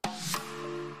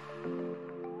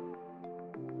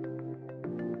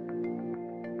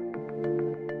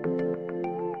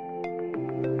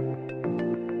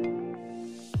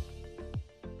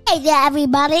Hey there,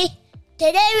 everybody.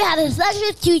 Today we have a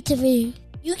special treat for you.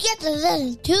 You get to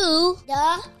listen to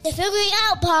the Figuring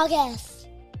Out podcast.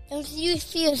 Don't you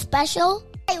feel special?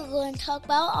 Today we're going to talk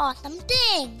about awesome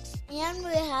things. And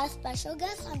we have special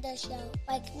guests on the show,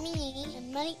 like me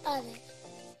and many others.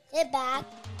 Sit back,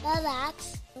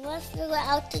 relax, and let's figure it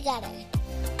out together.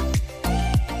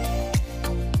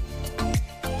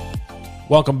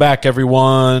 Welcome back,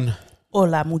 everyone.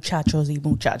 Hola, muchachos y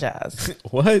muchachas.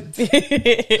 What?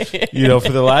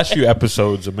 For the last few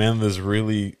episodes, Amanda's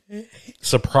really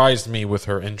surprised me with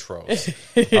her intros,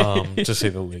 to say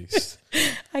the least.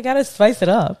 I gotta spice it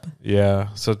up. Yeah.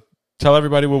 So tell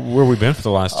everybody where we've been for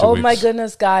the last 2 weeks. Oh my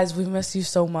goodness, guys, we miss you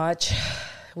so much.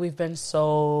 We've been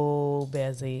so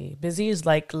busy. Busy is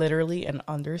like literally an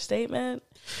understatement.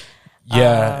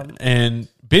 Yeah, and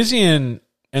busy and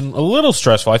a little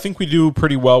stressful. I think we do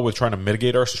pretty well with trying to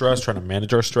mitigate our stress, trying to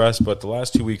manage our stress, but the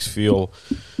last 2 weeks feel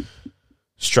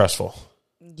stressful.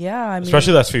 Yeah, I mean,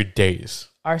 especially the last few days.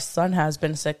 Our son has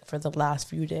been sick for the last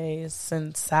few days.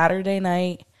 Since Saturday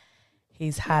night,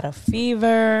 he's had a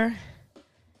fever.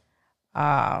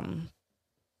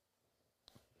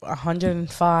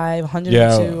 105,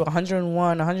 102,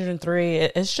 101, 103.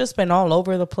 It's just been all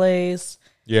over the place.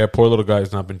 Yeah, poor little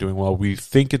guy's not been doing well. We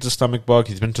think it's a stomach bug.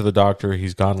 He's been to the doctor.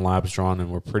 He's gotten labs drawn, and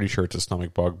we're pretty sure it's a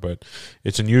stomach bug. But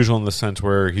it's unusual in the sense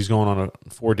where he's going on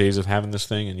 4 days of having this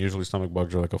thing, and usually stomach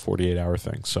bugs are like a 48-hour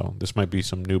thing. So this might be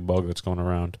some new bug that's going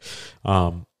around.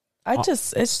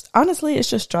 It's honestly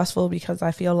just stressful because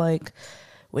I feel like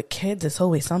with kids, it's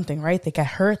always something, right? They get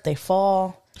hurt, they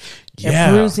fall.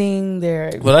 They're bruising,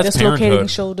 they're dislocating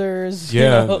parenthood. Shoulders.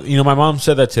 Yeah. My mom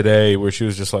said that today where she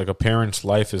was just like, a parent's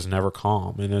life is never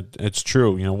calm. And it's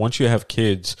true. Once you have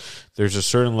kids, there's a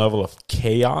certain level of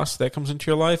chaos that comes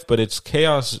into your life, but it's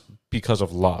chaos because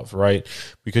of love, right?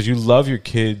 Because you love your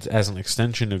kids as an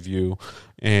extension of you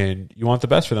and you want the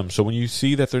best for them. So when you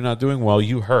see that they're not doing well,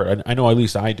 you hurt. And I know at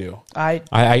least I do.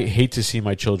 I hate to see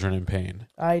my children in pain.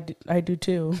 I do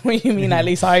too. What do you mean at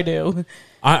least I do?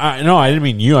 I no, I didn't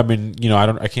mean you. I mean,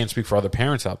 I can't speak for other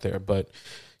parents out there, but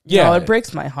yeah. No, it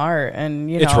breaks my heart.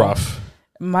 And it's rough.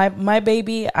 My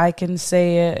baby, I can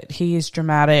say it, he's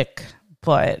dramatic,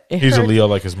 but he's a Leo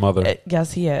like his mother.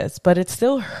 Yes, he is. But it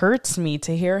still hurts me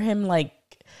to hear him like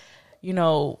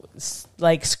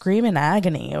scream in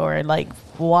agony or like,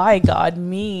 why God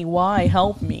me? Why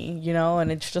help me?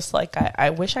 And it's just like,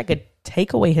 I wish I could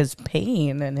take away his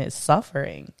pain and his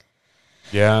suffering.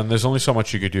 Yeah, and there's only so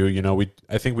much you could do.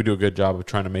 I think we do a good job of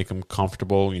trying to make him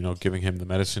comfortable, giving him the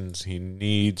medicines he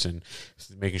needs and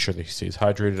making sure that he stays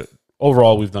hydrated.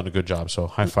 Overall, we've done a good job, so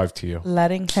high five to you.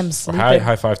 Letting him sleep.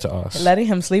 High five to us. Letting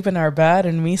him sleep in our bed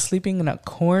and me sleeping in a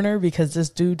corner because this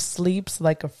dude sleeps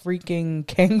like a freaking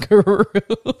kangaroo.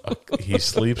 He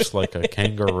sleeps like a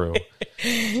kangaroo.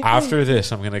 After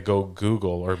this, I'm going to go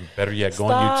Google, or better yet, go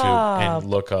on YouTube and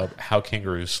look up how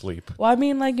kangaroos sleep. Well, I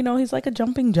mean, he's like a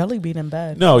jumping jelly bean in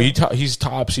bed. No, he's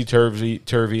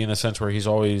topsy-turvy in a sense where he's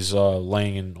always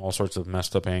laying in all sorts of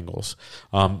messed up angles.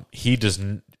 He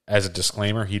doesn't. As a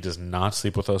disclaimer, he does not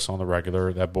sleep with us on the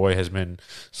regular. That boy has been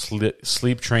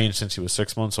sleep trained since he was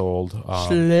 6 months old.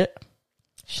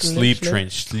 Sleep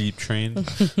trained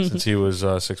since he was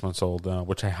 6 months old,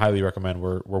 which I highly recommend.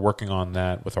 We're working on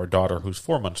that with our daughter, who's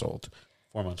 4 months old.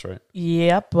 4 months, right?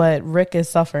 Yep, but Rick is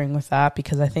suffering with that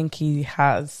because I think he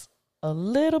has a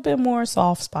little bit more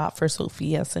soft spot for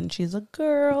Sophia since she's a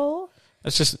girl.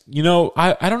 That's just,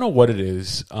 I don't know what it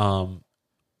is.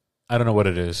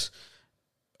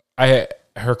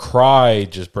 Her cry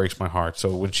just breaks my heart.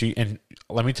 So and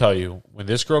let me tell you, when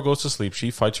this girl goes to sleep,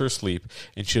 she fights her sleep,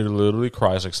 and she literally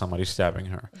cries like somebody's stabbing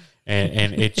her,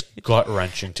 and it's gut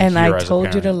wrenching to hear. And I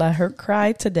told you to let her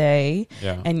cry today,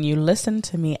 yeah. And you listened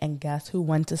to me, and guess who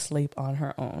went to sleep on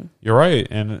her own? You're right,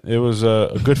 and it was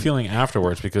a good feeling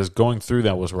afterwards because going through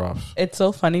that was rough. It's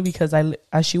so funny because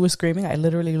as she was screaming, I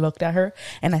literally looked at her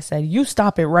and I said, "You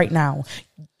stop it right now.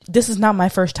 This is not my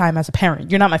first time as a parent.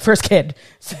 You're not my first kid."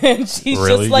 And she's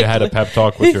really? Just like, you had a pep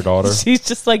talk with your daughter? She's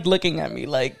just like looking at me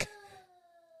like,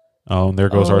 oh, and there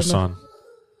goes our son.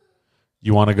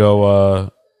 You want to go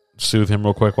soothe him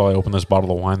real quick while I open this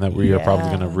bottle of wine that we are probably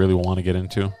going to really want to get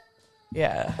into?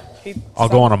 Yeah. I'll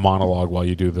go on a monologue while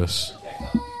you do this.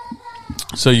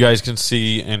 So you guys can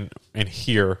see and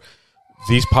hear.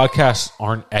 These podcasts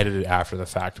aren't edited after the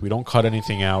fact. We don't cut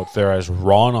anything out. They're as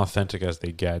raw and authentic as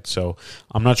they get. So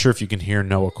I'm not sure if you can hear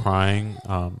Noah crying.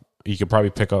 You could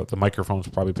probably pick up, the microphones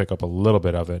probably pick up a little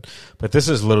bit of it. But this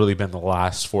has literally been the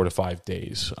last 4 to 5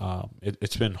 days.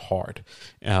 It's been hard,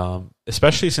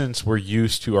 especially since we're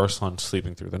used to our son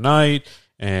sleeping through the night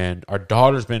And our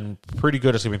daughter's been pretty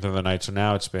good at sleeping through the night. So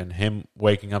now it's been him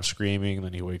waking up screaming,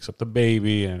 then he wakes up the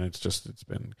baby, and it's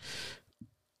been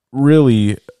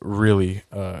really, really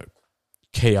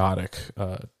chaotic,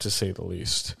 to say the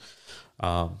least.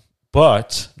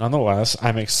 But nonetheless,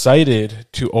 I'm excited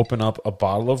to open up a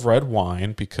bottle of red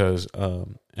wine because,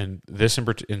 and this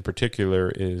in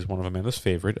particular is one of Amanda's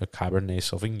favorite, a Cabernet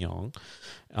Sauvignon.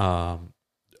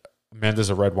 Amanda's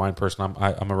a red wine person.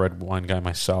 I'm a red wine guy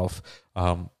myself.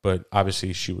 But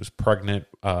obviously she was pregnant,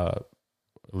 at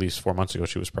least 4 months ago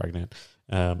she was pregnant.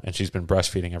 And she's been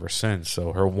breastfeeding ever since.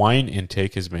 So her wine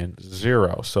intake has been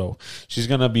 0. So she's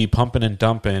going to be pumping and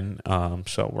dumping.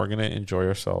 So we're going to enjoy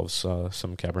ourselves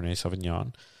some Cabernet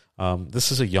Sauvignon.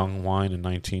 This is a young wine in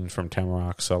 19 from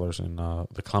Tamarack Cellars in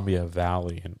the Columbia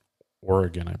Valley in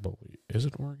Oregon, I believe. Is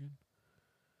it Oregon?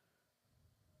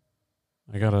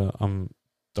 I'm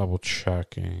double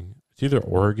checking. It's either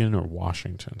Oregon or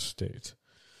Washington State.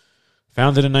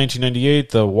 Founded in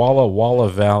 1998, the Walla Walla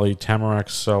Valley Tamarack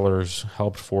Cellars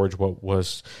helped forge what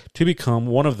was to become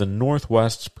one of the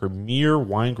Northwest's premier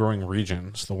wine-growing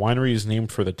regions. The winery is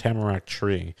named for the tamarack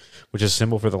tree, which is a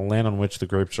symbol for the land on which the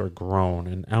grapes are grown,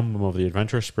 an emblem of the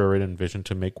adventurous spirit and vision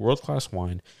to make world-class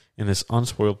wine in this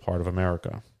unspoiled part of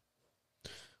America.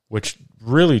 Which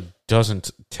really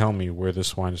doesn't tell me where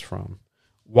this wine is from.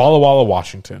 Walla Walla,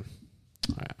 Washington.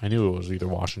 I knew it was either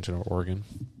Washington or Oregon.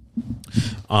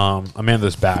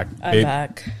 Amanda's back. I'm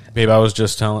back. Babe, I was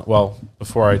just telling, let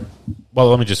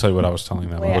me just tell you what I was telling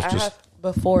them.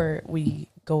 Before we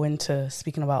go into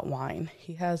speaking about wine,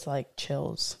 he has like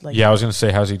chills. I was going to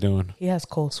say, how's he doing? He has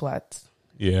cold sweats.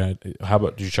 Yeah. How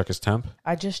about, did you check his temp?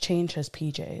 I just changed his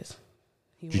PJs.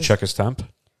 Did you check his temp?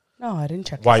 No, I didn't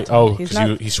check Why? his temp. Oh,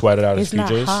 because he sweated out his PJs?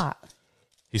 He's not hot.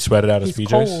 He sweated out his PJs?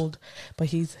 He's cold, but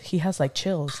he has like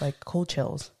chills, like cold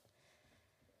chills.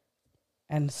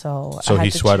 And so he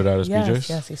sweated out his PJs?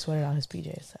 Yes, he sweated out his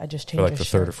PJs. I just changed for like his the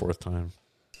shirt. third or fourth time.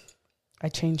 I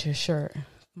changed his shirt.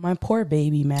 My poor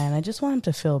baby, man. I just want him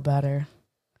to feel better.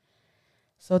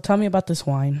 So tell me about this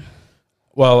wine.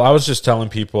 Well, I was just telling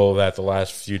people that the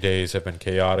last few days have been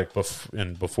chaotic.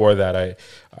 And before that,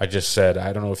 I just said,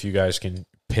 I don't know if you guys can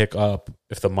pick up,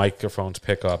 if the microphones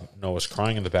pick up Noah's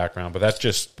crying in the background, but that's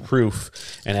just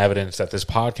proof and evidence that this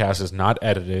podcast is not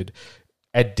edited.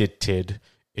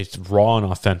 It's raw and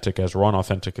authentic as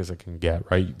it can get,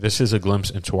 right? This is a glimpse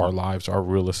into our lives, our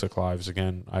realistic lives.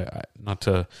 Again, I not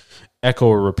to echo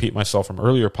or repeat myself from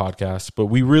earlier podcasts, but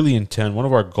we really intend, one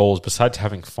of our goals, besides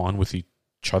having fun with each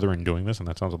other and doing this, and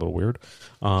that sounds a little weird,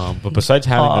 but besides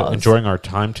enjoying our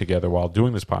time together while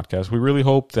doing this podcast, we really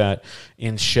hope that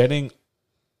in shedding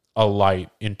a light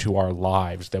into our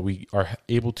lives that we are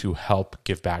able to help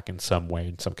give back in some way,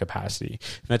 in some capacity.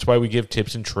 And that's why we give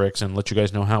tips and tricks and let you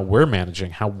guys know how we're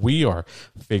managing, how we are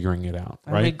figuring it out,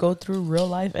 right? And we go through real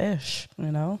life-ish,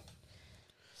 So.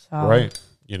 Right.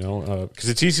 Because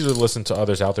it's easy to listen to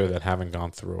others out there that haven't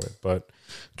gone through it. But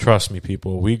trust me,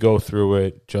 people, we go through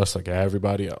it just like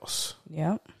everybody else.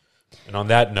 Yeah. And on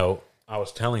that note, I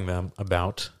was telling them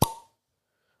about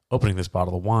opening this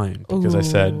bottle of wine because I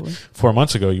said 4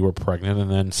 months ago you were pregnant,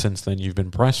 and then since then you've been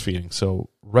breastfeeding. So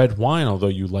red wine, although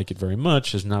you like it very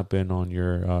much, has not been on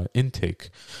your intake,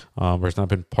 or has not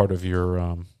been part of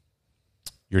your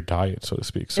diet, so to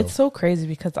speak. So it's so crazy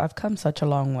because I've come such a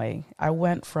long way. I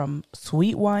went from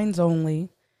sweet wines only,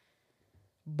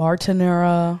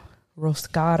 Bartonera,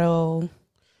 Roscato.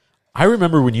 I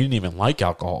remember when you didn't even like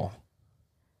alcohol.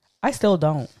 I still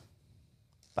don't.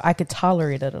 But I could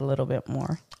tolerate it a little bit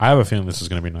more. I have a feeling this is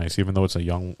going to be nice, even though it's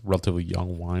a relatively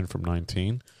young wine from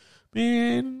 19.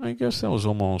 Man, I guess that was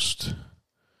almost,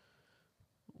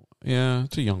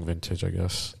 it's a young vintage, I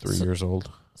guess, 3 years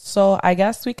old. So I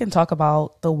guess we can talk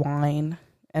about the wine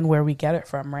and where we get it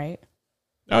from, right?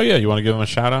 Oh, yeah. You want to give them a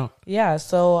shout out? Yeah.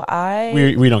 So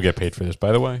We don't get paid for this,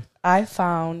 by the way. I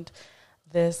found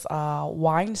this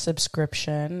wine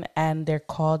subscription, and they're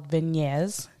called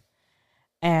Vignes.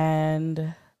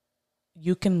 And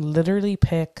you can literally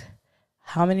pick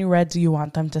how many reds you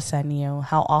want them to send you,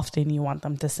 how often you want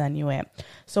them to send you it.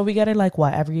 So we get it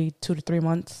every 2 to 3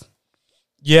 months?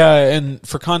 Yeah, and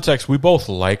for context, we both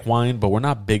like wine, but we're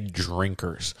not big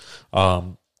drinkers.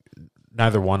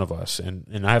 Neither one of us.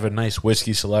 And I have a nice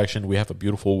whiskey selection. We have a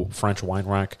beautiful French wine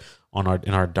rack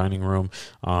in our dining room.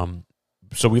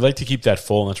 So we like to keep that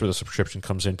full, and that's where the subscription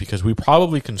comes in, because we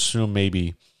probably consume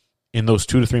maybe in those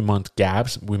 2 to 3 month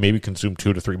gaps, we maybe consume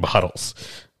 2 to 3 bottles,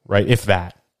 right? If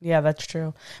that. Yeah, that's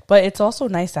true. But it's also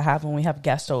nice to have when we have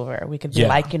guests over. We could be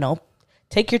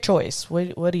Take your choice.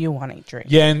 What do you want to drink?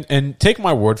 Yeah, and take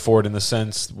my word for it in the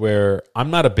sense where I'm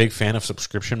not a big fan of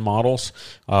subscription models.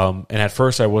 And at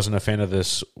first, I wasn't a fan of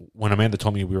this. When Amanda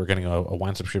told me we were getting a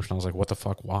wine subscription, I was like, what the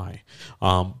fuck, why?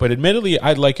 But admittedly,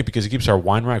 I like it because it keeps our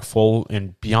wine rack full.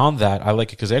 And beyond that, I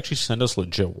like it because they actually send us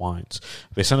legit wines.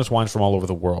 They send us wines from all over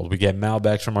the world. We get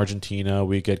Malbecs from Argentina.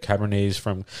 We get Cabernets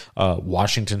from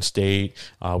Washington State.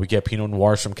 We get Pinot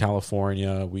Noirs from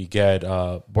California. We get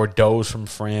Bordeaux from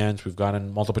France. We've gotten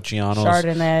Montepulcianos,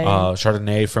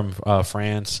 Chardonnay from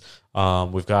France.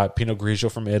 We've got Pinot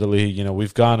Grigio from Italy. You know,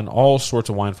 we've gotten all sorts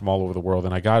of wine from all over the world.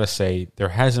 And I got to say, there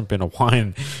hasn't been a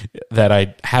wine that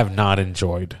I have not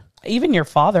enjoyed. Even your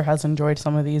father has enjoyed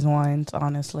some of these wines,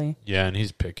 honestly. Yeah, and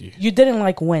he's picky. You didn't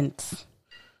like Wince.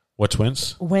 What's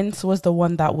Wince? Wince was the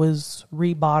one that was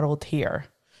rebottled here.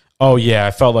 Oh, yeah. I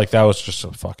felt like that was just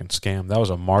a fucking scam. That was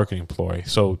a marketing ploy.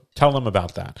 So tell them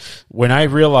about that. When I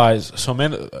realized,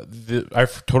 I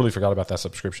totally forgot about that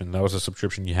subscription. That was a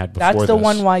subscription you had before. That's the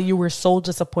one why you were so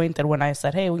disappointed when I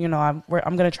said, hey, you know, I'm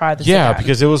going to try this Yeah, again.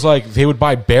 because it was like they would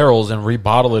buy barrels and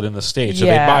rebottle it in the States. So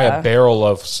they'd buy a barrel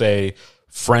of, say,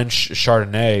 French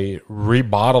Chardonnay,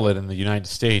 rebottle it in the United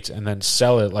States, and then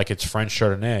sell it like it's French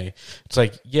Chardonnay. It's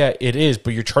like, yeah, it is,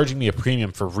 but you're charging me a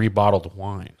premium for rebottled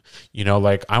wine. You know,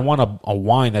 like I want a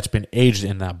wine that's been aged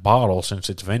in that bottle since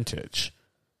it's vintage.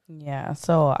 Yeah,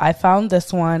 so I found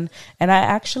this one, and I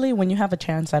actually, when you have a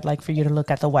chance, I'd like for you to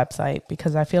look at the website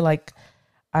because I feel like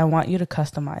I want you to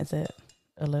customize it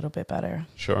a little bit better.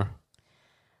 Sure.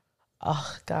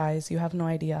 Oh, guys, you have no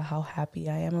idea how happy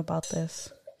I am about this.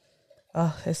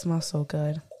 Oh, it smells so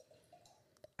good.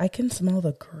 I can smell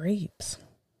the grapes.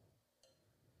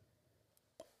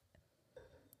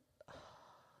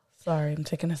 Sorry, I'm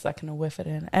taking a second to whiff it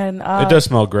in. And it does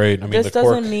smell great. I mean, this the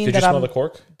cork. doesn't mean Did that you smell I'm the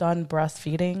cork? done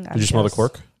breastfeeding. Did you smell the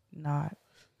cork? Not.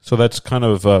 So that's kind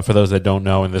of, for those that don't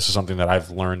know, and this is something that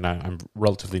I've learned, I'm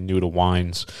relatively new to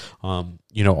wines.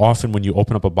 You know, often when you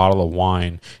open up a bottle of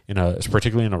wine,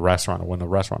 particularly in a restaurant, or when the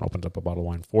restaurant opens up a bottle of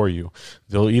wine for you,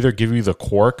 they'll either give you the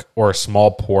cork or a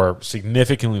small pour,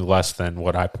 significantly less than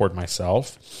what I poured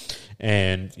myself.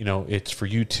 And, you know, it's for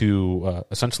you to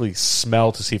essentially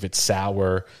smell to see if it's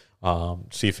sour,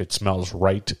 see if it smells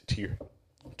right to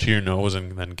your nose,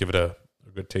 and then give it a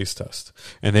good taste test.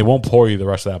 And they won't pour you the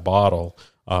rest of that bottle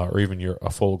or even a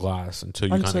full glass until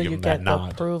you kind of give them that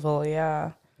nod. Approval,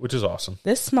 yeah. Which is awesome.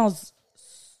 This smells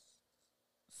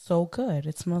so good.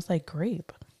 It smells like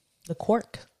grape. The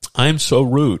cork. I am so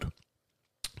rude.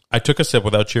 I took a sip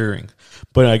without cheering,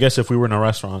 but I guess if we were in a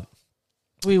restaurant,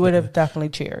 we would have definitely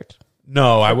cheered.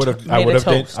 No, I would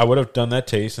have done that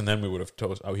taste, and then we would have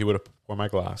toast. He would have poured my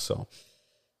glass. So,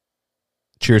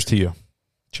 cheers to you.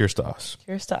 Cheers to us.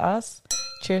 Cheers to us.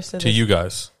 Cheers to you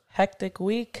guys. Hectic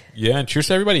week. Yeah, and cheers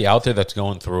to everybody out there that's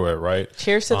going through it, right?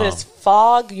 Cheers to this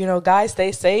fog. You know, guys,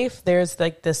 stay safe. There's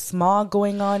like this smog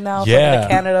going on now from the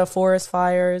Canada forest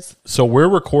fires. So we're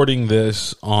recording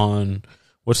this on,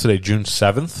 what's today, June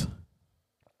 7th?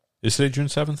 Is today June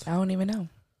 7th? I don't even know.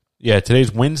 Yeah,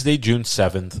 today's Wednesday, June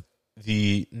 7th.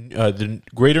 The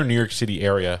greater New York City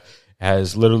area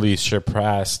has literally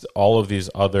surpassed all of these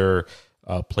other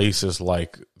places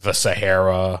like the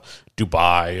Sahara,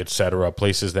 Dubai, etc.,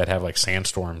 places that have like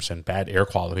sandstorms and bad air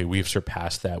quality. We've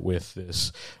surpassed that with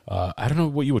this, I don't know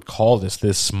what you would call this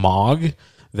smog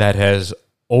that has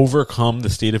overcome the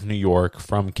state of New York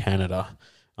from Canada.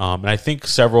 And I think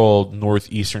several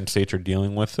northeastern states are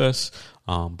dealing with this.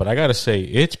 But I got to say,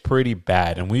 it's pretty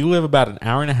bad. And we live about an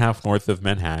hour and a half north of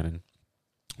Manhattan,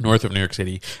 north of New York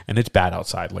City, and it's bad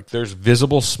outside. Like, there's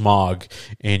visible smog,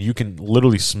 and you can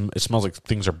literally, it smells like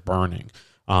things are burning.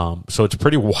 So it's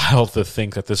pretty wild to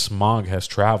think that this smog has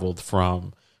traveled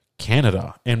from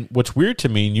Canada. And what's weird to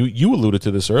me, and you alluded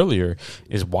to this earlier,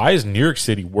 is why is New York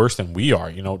City worse than we are?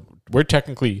 You know, we're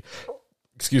technically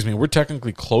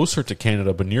closer to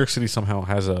Canada, but New York City somehow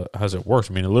has it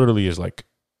worse. I mean, it literally is like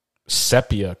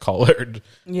sepia colored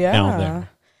down there.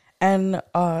 And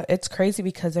it's crazy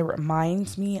because it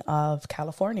reminds me of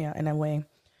California in a way.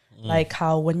 Like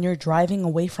how when you're driving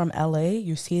away from LA,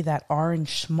 you see that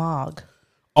orange smog.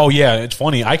 Oh, yeah. It's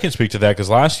funny. I can speak to that because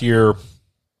last year,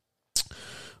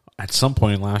 at some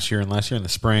point last year in the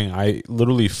spring, I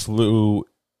literally flew,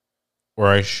 or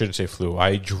I shouldn't say flew,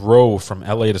 I drove from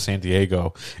LA to San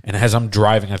Diego. And as I'm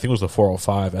driving, I think it was the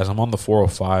 405, as I'm on the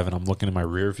 405 and I'm looking in my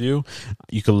rear view,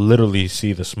 you can literally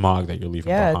see the smog that you're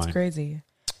leaving behind. Yeah, it's crazy.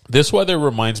 This weather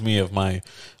reminds me of my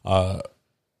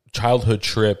childhood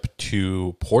trip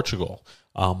to Portugal.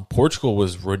 Portugal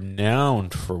was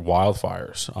renowned for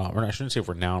wildfires. Or I shouldn't say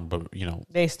renowned, but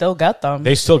They still get them.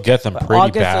 they still get them pretty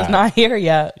August bad. is not here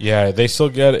yet. Yeah, they still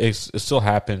get it. It still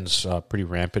happens pretty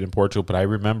rampant in Portugal. But I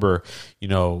remember,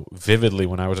 vividly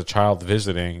when I was a child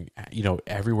visiting.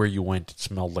 Everywhere you went, it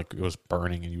smelled like it was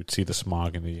burning, and you would see the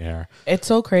smog in the air. It's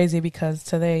so crazy because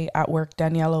today at work,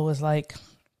 Daniela was like,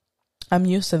 "I'm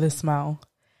used to this smell,"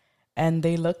 and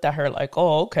they looked at her like,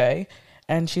 "Oh, okay."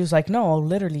 And she was like, "No,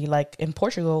 literally, like in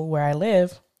Portugal where I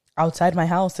live, outside my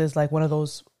house is like one of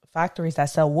those factories that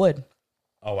sell wood."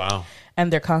 Oh, wow.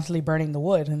 And they're constantly burning the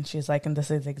wood. And she's like, and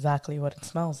this is exactly what it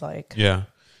smells like. Yeah.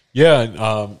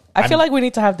 Yeah. I feel like we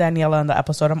need to have Daniela on the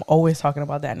episode. I'm always talking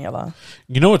about Daniela.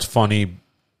 You know what's funny?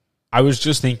 I was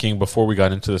just thinking before we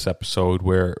got into this episode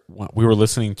where we were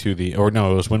listening to it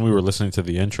was when we were listening to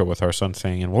the intro with our son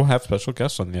saying, and we'll have special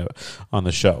guests on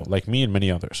the show, like me and many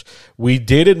others. We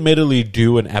did admittedly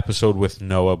do an episode with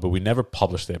Noah, but we never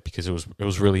published it because it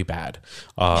was really bad.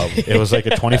 It was like a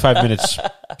 25-minute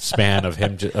span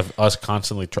of us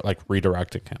constantly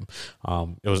redirecting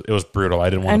him. It was brutal. I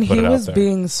didn't want to put it out there. And he was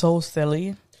being so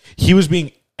silly. He was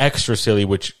being extra silly,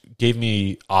 which gave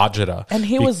me agita. And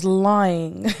he was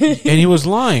lying.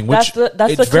 Which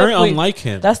it's very unlike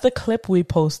him. That's the clip we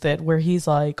posted where he's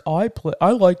like, I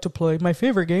like to play, my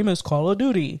favorite game is Call of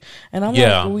Duty. And I'm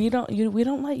like, we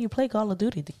don't let you play Call of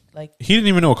Duty. Like, he didn't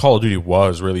even know what Call of Duty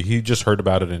was, really. He just heard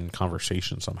about it in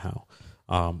conversation somehow.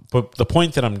 But the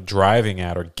point that I'm driving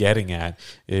at or getting at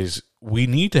is we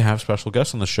need to have special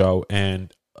guests on the show.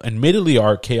 And admittedly,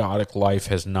 our chaotic life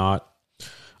has not,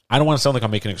 I don't want to sound like I'm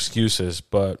making excuses,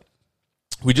 but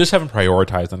we just haven't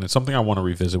prioritized, and it's something I want to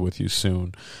revisit with you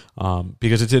soon,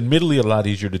 because it's admittedly a lot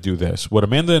easier to do this. What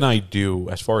Amanda and I do,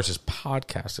 as far as this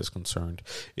podcast is concerned,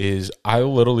 is I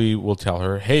literally will tell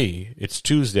her, hey, it's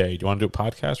Tuesday, do you want to do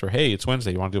a podcast? Or, hey, it's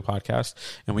Wednesday, you want to do a podcast?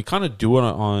 And we kind of do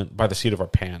it by the seat of our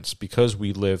pants, because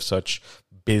we live such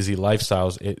busy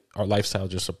lifestyles. Our lifestyle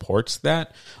just supports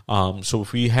that. So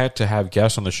if we had to have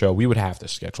guests on the show, we would have to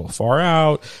schedule far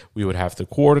out. We would have to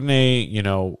coordinate.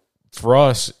 For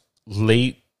us,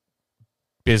 late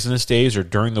business days or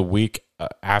during the week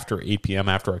after 8 p.m.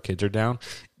 after our kids are down,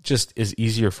 just is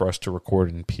easier for us to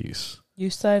record in peace. You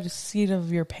said seat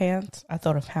of your pants. I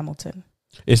thought of Hamilton.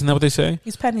 Isn't that what they say?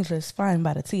 He's penniless, flying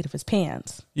by the seat of his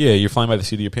pants. Yeah, you're flying by the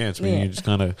seat of your pants. I mean, Yeah. you're just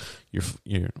kind of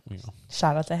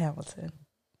Shout out to Hamilton.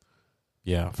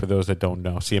 Yeah, for those that don't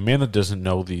know. See, Amanda doesn't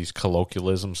know these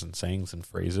colloquialisms and sayings and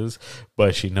phrases,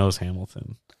 but she knows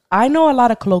Hamilton. I know a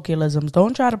lot of colloquialisms.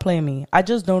 Don't try to play me. I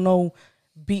just don't know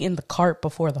beating the cart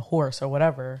before the horse or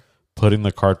whatever. Putting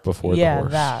the cart before the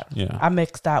horse. That. Yeah, I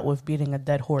mixed that with beating a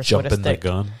dead horse with a jumping the stick.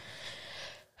 gun.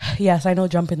 Yes, I know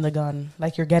jumping the gun.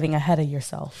 Like you're getting ahead of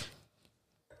yourself.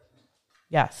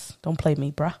 Yes, don't play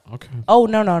me, bruh. Okay. Oh,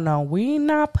 no. We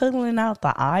not pulling out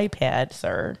the iPad,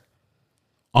 sir.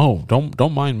 Oh,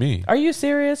 don't mind me. Are you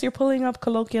serious? You're pulling up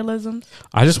colloquialisms?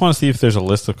 I just want to see if there's a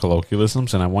list of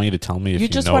colloquialisms, and I want you to tell me if you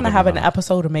just know want to them have or an not.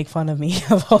 episode to make fun of me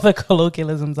of all the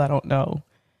colloquialisms I don't know.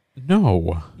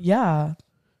 No. Yeah.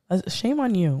 Shame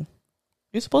on you.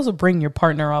 You're supposed to bring your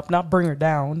partner up, not bring her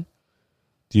down.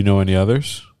 Do you know any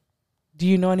others? Do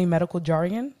you know any medical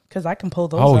jargon? Because I can pull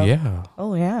those Oh, up. yeah.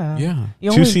 Oh, yeah. Yeah.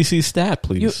 You 2cc stat,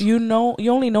 please. You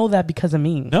only know that because of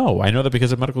me. No, I know that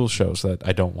because of medical shows that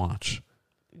I don't watch.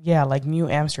 Yeah, like New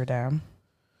Amsterdam.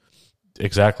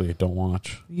 Exactly, don't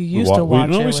watch. You used to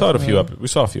watch it. We saw we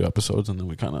saw a few episodes, and then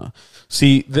we kind of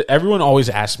see. Everyone always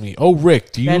asks me, "Oh,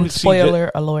 Rick, do you Then see?"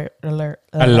 spoiler alert.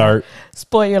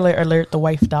 Spoiler alert, the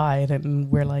wife died,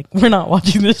 and we're like, we're not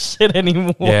watching this shit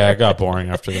anymore. Yeah, it got boring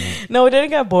after that. No, it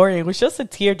didn't get boring. It was just a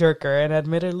tearjerker, and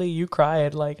admittedly, you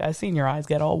cried. Like, I seen your eyes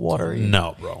get all watery.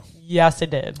 No, bro. Yes, it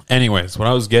did. Anyways, what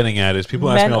I was getting at is people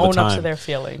ask Men me all the own time. up to their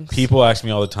feelings. People ask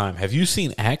me all the time, have you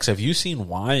seen X? Have you seen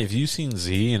Y? Have you seen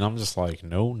Z? And I'm just like,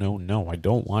 no. I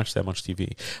don't watch that much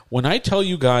TV. When I tell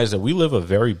you guys that we live a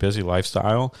very busy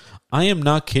lifestyle, I am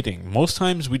not kidding. Most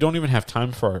times we don't even have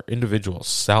time for our individual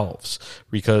selves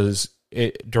because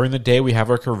during the day we have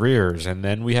our careers, and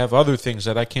then we have other things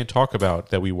that I can't talk about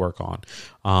that we work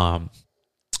on.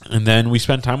 And then we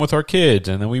spend time with our kids,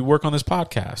 and then we work on this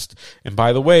podcast. And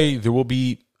by the way, there will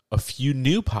be a few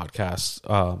new podcasts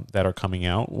that are coming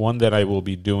out. One that I will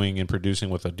be doing and producing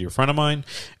with a dear friend of mine,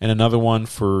 and another one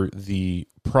for the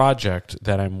project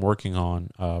that I'm working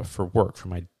on for work, for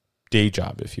my day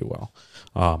job, if you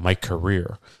will, my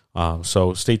career.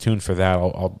 So stay tuned for that.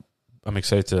 I'll I'm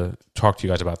excited to talk to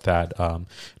you guys about that.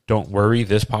 Don't worry,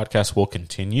 this podcast will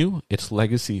continue. Its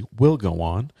legacy will go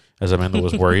on. As Amanda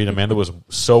was worried. Amanda was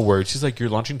so worried. She's like, "You're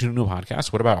launching 2 new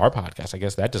podcasts. What about our podcast? I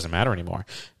guess that doesn't matter anymore."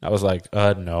 I was like,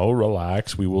 "No,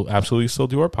 relax. We will absolutely still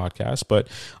do our podcast, but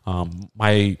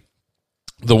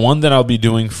the one that I'll be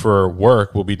doing for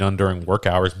work will be done during work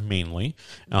hours mainly."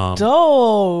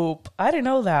 Dope. I didn't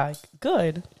know that.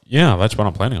 Good. Yeah, that's what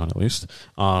I'm planning on at least.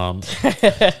 He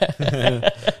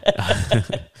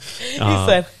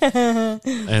said.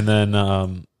 And then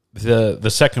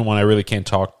the second one I really can't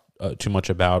talk too much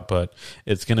about, but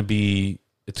it's gonna be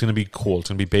cool. It's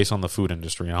gonna be based on the food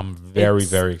industry, and I'm very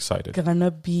very excited. Gonna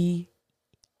be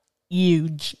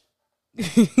huge.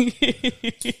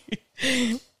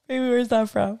 Maybe where's that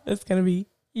from? It's gonna be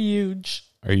huge.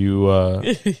 Are you?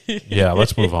 Yeah,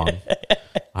 let's move on.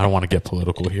 I don't want to get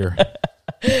political here.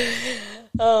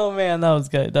 Oh man, that was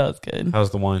good. How's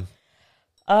the wine?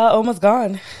 Almost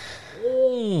gone.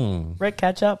 Mm. Red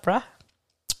catch up, bruh.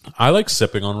 I like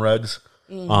sipping on reds.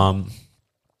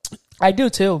 I do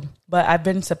too, but I've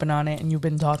been sipping on it and you've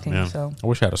been talking. Yeah. So I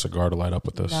wish I had a cigar to light up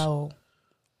with this. no.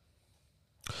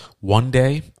 One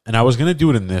day, and I was going to do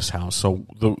it in this house. So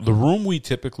the room we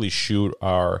typically shoot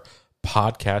our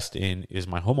podcast in is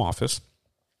my home office.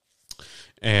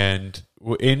 And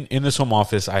in this home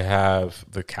office, I have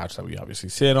the couch that we obviously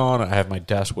sit on. I have my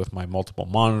desk with my multiple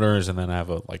monitors, and then I have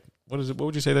a, like, what is it? What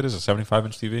would you say that is? A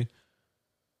 75-inch TV?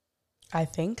 I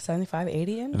think 75,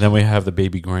 80 inch. And then we have the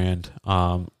baby grand.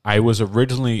 I was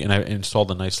originally, and I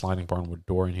installed a nice sliding barnwood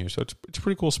door in here, so it's a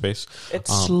pretty cool space. It's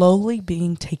slowly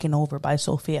being taken over by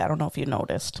Sophia. I don't know if you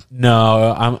noticed.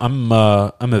 No,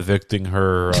 I'm evicting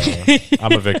her.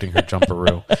 I'm evicting her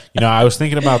jumperoo. You know, I was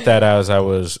thinking about that as I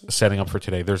was setting up for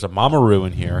today. There's a mamaroo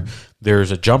in here.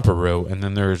 There's a jumperoo, and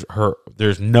then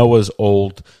there's Noah's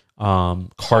old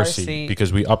car seat,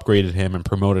 because we upgraded him and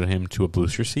promoted him to a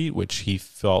booster seat, which he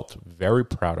felt very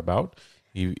proud about.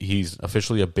 He's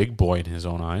officially a big boy in his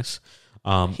own eyes.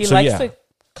 He likes to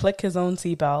click his own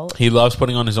seatbelt. He loves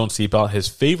putting on his own seatbelt. His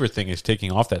favorite thing is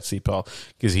taking off that seatbelt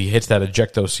because he hits that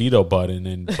ejectocito button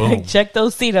and boom.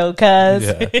 Ejectocito, cuz.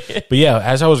 Yeah. But yeah,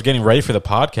 as I was getting ready for the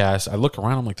podcast, I look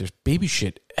around, I'm like, there's baby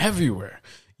shit everywhere.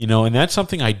 You know, and that's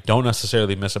something I don't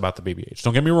necessarily miss about the baby age.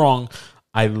 Don't get me wrong.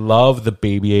 I love the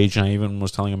baby age, and I even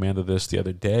was telling Amanda this the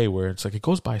other day, where it's like it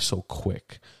goes by so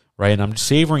quick, right? And I'm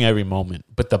savoring every moment.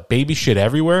 But the baby shit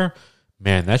everywhere,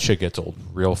 man, that shit gets old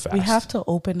real fast. We have to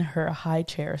open her high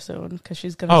chair soon because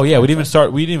she's gonna. Oh yeah, we didn't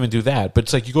even do that. But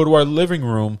it's like you go to our living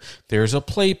room. There's a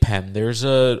playpen. There's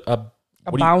a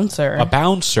bouncer. A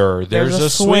bouncer. There's a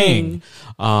swing.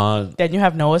 Then you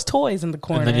have Noah's toys in the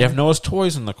corner. And then you have Noah's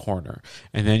toys in the corner.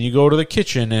 And then you go to the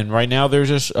kitchen, and right now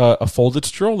there's a folded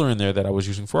stroller in there that I was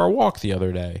using for our walk the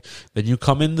other day. Then you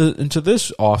come into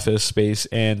this office space,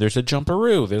 and there's a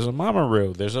jumperoo. There's a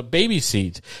mamaroo. There's a baby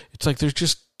seat. It's like there's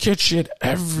just kid shit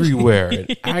everywhere.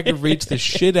 It aggravates the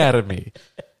shit out of me.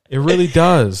 It really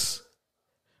does.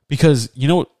 Because, you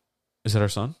know, is that our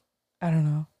son? I don't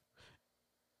know.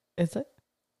 Is it?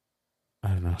 I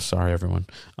don't know. Sorry, everyone.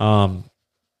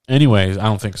 Anyways, I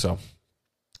don't think so.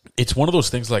 It's one of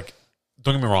those things, like,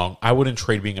 don't get me wrong, I wouldn't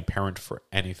trade being a parent for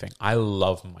anything. I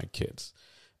love my kids.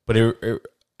 But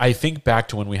I think back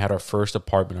to when we had our first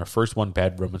apartment, our first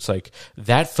 1-bedroom. It's like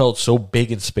that felt so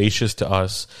big and spacious to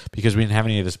us because we didn't have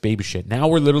any of this baby shit. Now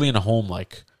we're literally in a home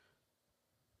like,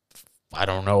 I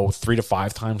don't know, 3 to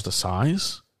 5 times the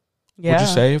size. Yeah. Would you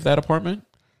say, of that apartment?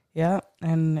 Yeah,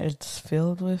 and it's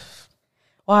filled with.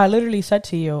 Well, I literally said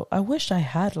to you, I wish I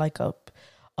had like a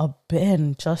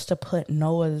bin just to put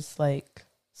Noah's like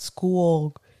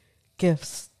school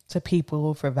gifts to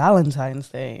people for Valentine's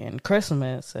Day and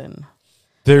Christmas, and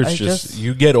there's just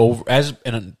you get over as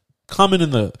and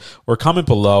comment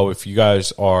below if you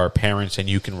guys are parents and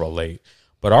you can relate.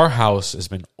 But our house has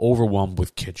been overwhelmed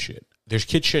with kid shit. There's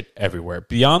kid shit everywhere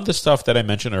beyond the stuff that I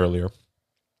mentioned earlier.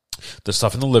 The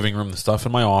stuff in the living room, the stuff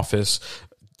in my office.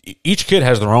 Each kid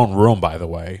has their own room, by the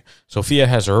way. Sophia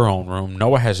has her own room.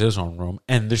 Noah has his own room.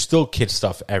 And there's still kid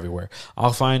stuff everywhere.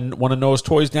 I'll find one of Noah's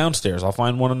toys downstairs. I'll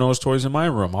find one of Noah's toys in my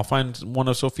room. I'll find one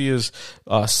of Sophia's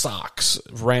socks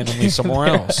randomly somewhere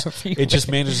else. It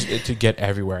just manages to get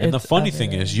everywhere. And the funny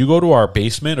thing is, you go to our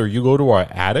basement or you go to our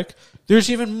attic, there's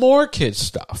even more kids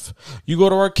stuff. You go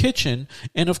to our kitchen,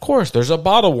 and of course, there's a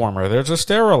bottle warmer. There's a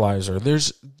sterilizer.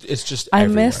 It's just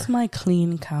everywhere. I miss my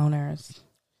clean counters.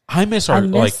 I miss our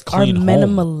clean home.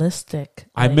 Minimalistic.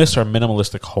 I miss our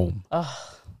minimalistic home. Yeah.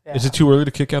 Is it too early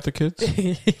to kick out the kids?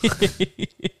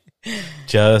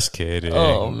 Just kidding.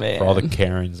 Oh, man. For all the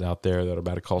Karens out there that are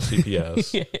about to call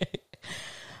CPS.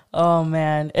 Oh,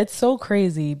 man. It's so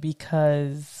crazy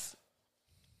because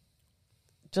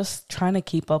just trying to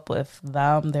keep up with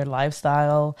them, their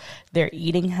lifestyle, their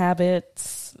eating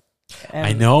habits. And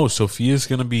I know Sophia's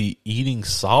going to be eating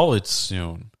solids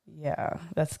soon. Yeah,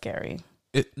 that's scary.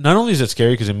 Not only is it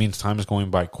scary because it means time is going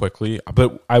by quickly,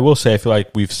 but I will say I feel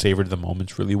like we've savored the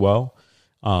moments really well.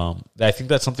 I think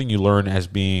that's something you learn as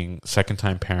being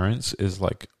second-time parents is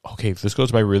like, okay, if this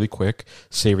goes by really quick,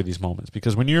 savor these moments.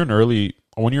 Because when you're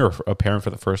a parent for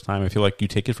the first time, I feel like you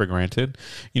take it for granted.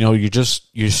 You know,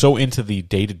 you're so into the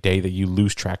day-to-day that you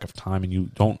lose track of time and you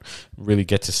don't really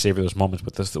get to savor those moments.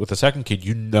 With the second kid,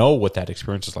 you know what that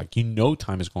experience is like. You know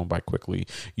time is going by quickly.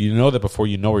 You know that before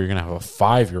you know it, you're going to have a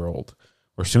 5-year-old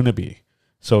or soon to be.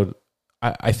 So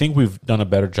I think we've done a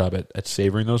better job at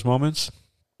savoring those moments.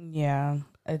 Yeah,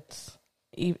 it's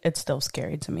still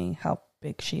scary to me how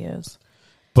big she is.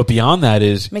 But beyond that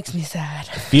makes me sad.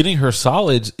 Feeding her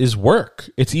solids is work.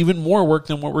 It's even more work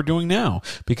than what we're doing now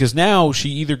because now she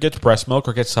either gets breast milk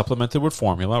or gets supplemented with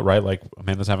formula, right? Like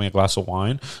Amanda's having a glass of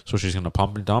wine, so she's going to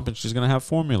pump and dump and she's going to have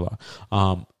formula.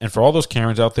 And for all those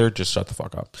Karens out there, just shut the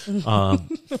fuck up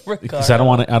because I don't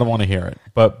want to hear it.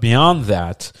 But beyond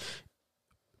that,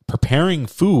 preparing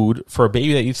food for a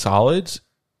baby that eats solids.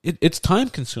 It's time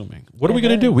consuming. What are we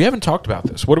going to do? We haven't talked about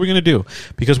this. What are we going to do?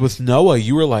 Because with Noah,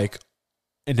 you were like,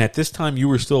 and at this time you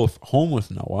were still home with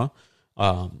Noah.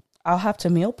 I'll have to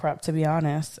meal prep, to be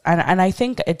honest. And I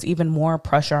think it's even more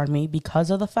pressure on me because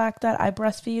of the fact that I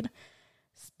breastfeed,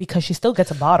 because she still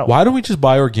gets a bottle. Why don't we just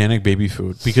buy organic baby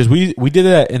food? Because we did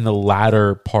that in the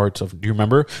latter parts of, do you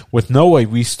remember? With Noah,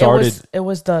 we started. It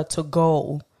was the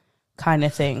to-go kind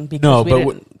of thing. Because no,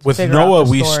 but with Noah,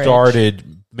 we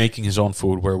started making his own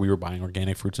food where we were buying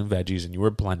organic fruits and veggies and you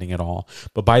were blending it all.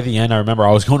 But by the end, I remember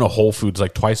I was going to Whole Foods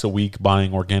like twice a week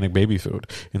buying organic baby food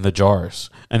in the jars.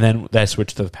 And then that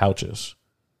switched to the pouches.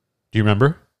 Do you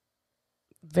remember?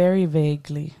 Very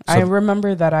vaguely. So, I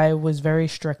remember that I was very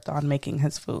strict on making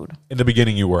his food. In the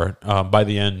beginning you were. By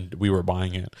the end, we were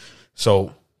buying it.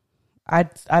 So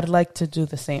I'd like to do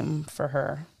the same for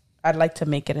her. I'd like to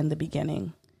make it in the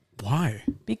beginning. Why?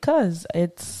 Because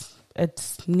it's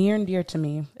near and dear to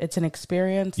me. It's an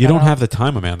experience. You don't have the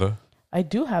time, Amanda. I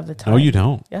do have the time. No, you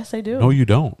don't. Yes, I do. No, you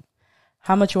don't.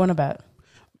 How much you want to bet?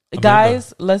 Amanda.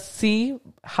 Guys, let's see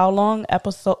how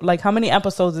many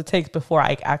episodes it takes before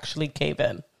I actually cave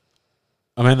in.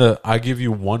 Amanda, I give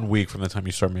you 1 week from the time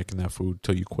you start making that food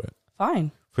till you quit.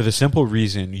 Fine. For the simple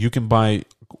reason, you can buy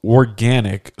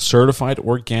organic, certified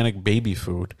organic baby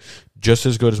food just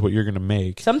as good as what you're going to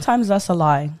make. Sometimes that's a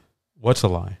lie. What's a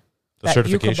lie? The that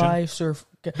certification? You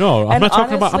could buy No, I'm not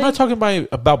talking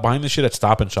about buying this shit at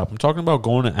Stop and Shop. I'm talking about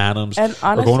going to Adams or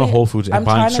going to Whole Foods and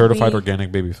buying certified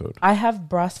organic baby food. I have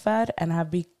breastfed and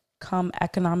have become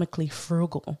economically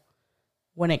frugal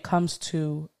when it comes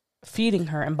to feeding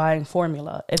her and buying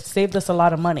formula. It saved us a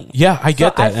lot of money. Yeah, I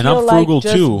get that. And I'm frugal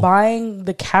just too. Buying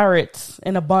the carrots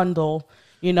in a bundle,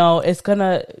 it's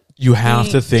gonna. You have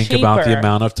to think cheaper. About the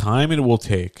amount of time it will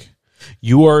take.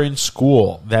 You are in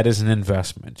school. That is an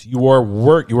investment. You are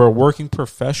a working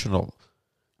professional.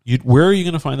 Where are you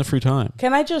going to find the free time?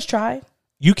 Can I just try?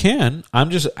 You can. I'm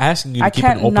just asking you to keep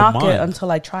an open mind. I can't knock it until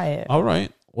I try it. All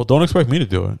right. Well, don't expect me to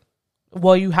do it.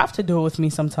 Well, you have to do it with me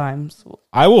sometimes.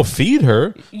 I will feed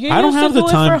her. I don't have the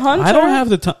time. I don't have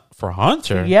the time for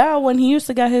Hunter. Yeah, when he used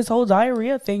to get his whole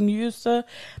diarrhea thing, you used to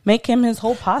make him his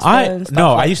whole pasta and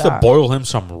stuff I used to boil him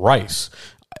some rice.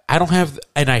 I don't have,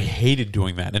 and I hated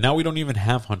doing that. And now we don't even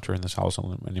have Hunter in this house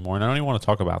anymore. And I don't even want to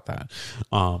talk about that.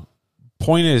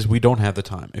 Point is, we don't have the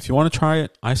time. If you want to try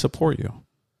it, I support you.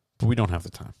 But we don't have the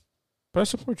time. But I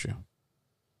support you.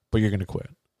 But you're going to quit.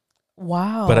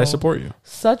 Wow. But I support you.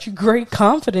 Such great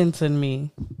confidence in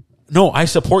me. No, I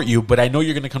support you, but I know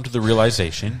you're going to come to the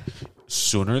realization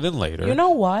sooner than later. You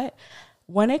know what?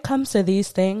 When it comes to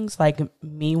these things, like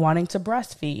me wanting to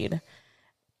breastfeed,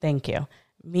 thank you.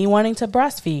 Me wanting to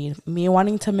breastfeed, me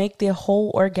wanting to make the whole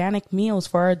organic meals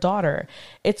for our daughter.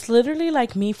 It's literally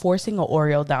like me forcing an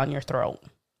Oreo down your throat.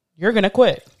 You're going to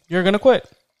quit. You're going to quit.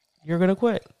 You're going to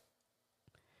quit.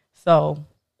 So.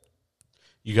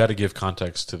 You got to give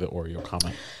context to the Oreo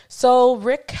comment. So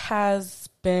Rick has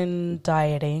been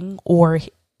dieting or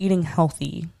eating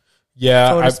healthy.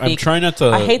 Yeah, I'm trying not to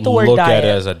I hate the word look diet. at it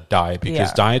as a diet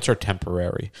because diets are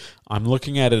temporary. I'm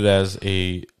looking at it as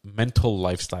a mental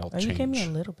lifestyle change. You gave me a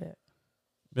little bit.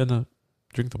 Then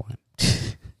drink the wine.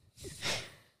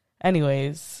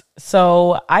 Anyways,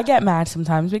 so I get mad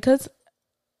sometimes because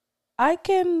I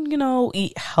can,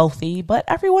 eat healthy, but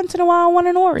every once in a while I want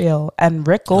an Oreo. And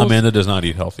Rick goes... Amanda does not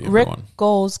eat healthy, everyone. Rick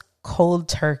goes cold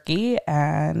turkey,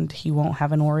 and he won't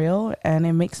have an Oreo, and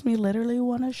it makes me literally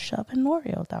want to shove an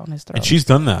Oreo down his throat. And she's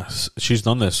done this. She's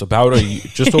done this about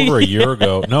just over a year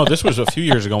ago. No, this was a few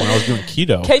years ago when I was doing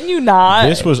keto. Can you not?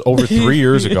 This was over 3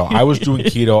 years ago. I was doing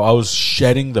keto. I was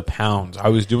shedding the pounds. I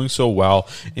was doing so well,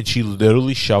 and she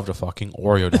literally shoved a fucking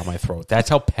Oreo down my throat. That's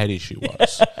how petty she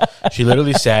was. She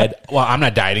literally said, "Well, I'm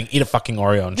not dieting. Eat a fucking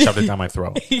Oreo," and shoved it down my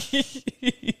throat.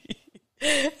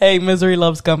 Hey, misery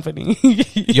loves company.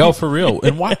 Yo, for real.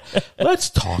 And why? Let's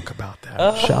talk about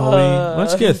that, shall we?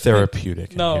 Let's get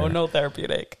therapeutic. No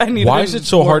therapeutic. Why is it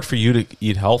so hard for you to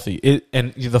eat healthy?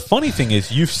 And the funny thing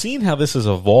is, you've seen how this has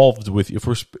evolved with, if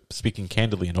we're speaking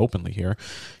candidly and openly here,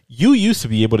 you used to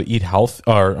be able to eat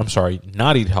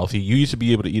not eat healthy. You used to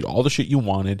be able to eat all the shit you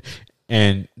wanted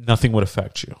and nothing would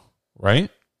affect you, right?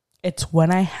 It's when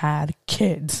I had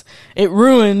kids. It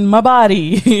ruined my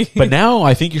body. But now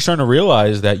I think you're starting to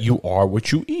realize that you are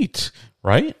what you eat,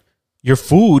 right? Your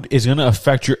food is going to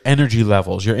affect your energy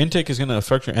levels. Your intake is going to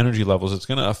affect your energy levels. It's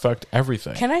going to affect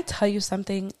everything. Can I tell you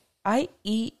something? I'm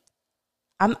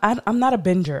not a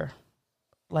binger,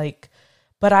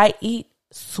 but I eat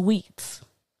sweets.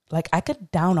 Like, I could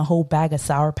down a whole bag of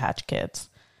Sour Patch Kids.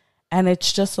 And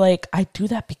it's just like, I do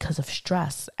that because of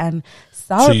stress. And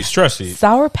so you stress eat.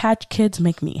 Sour Patch Kids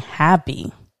make me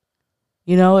happy.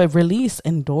 You know, it releases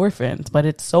endorphins, but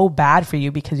it's so bad for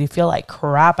you because you feel like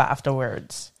crap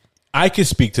afterwards. I can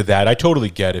speak to that. I totally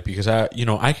get it because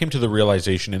I came to the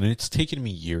realization, and it's taken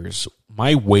me years.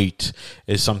 My weight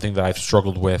is something that I've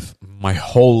struggled with my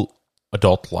whole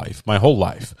adult life, my whole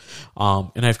life.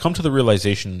 And I've come to the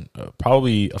realization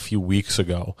probably a few weeks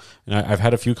ago, and I've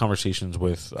had a few conversations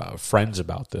with friends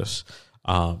about this.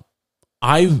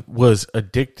 I was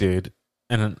addicted,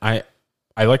 and I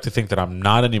like to think that I'm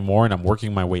not anymore, and I'm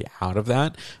working my way out of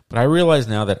that. But I realize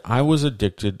now that I was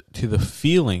addicted to the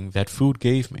feeling that food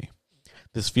gave me.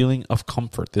 This feeling of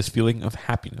comfort, this feeling of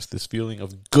happiness, this feeling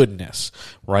of goodness,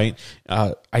 right?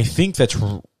 I think that's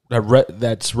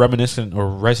reminiscent or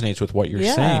resonates with what you're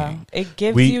saying. It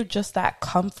gives you just that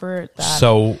comfort,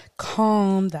 that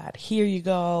calm, that here you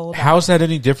go. How's that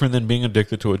any different than being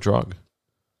addicted to a drug?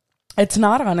 It's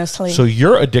not, honestly. So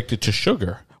you're addicted to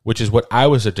sugar, which is what I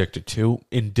was addicted to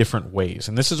in different ways.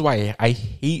 And this is why I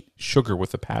hate sugar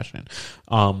with a passion.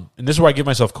 And this is why I give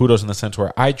myself kudos in the sense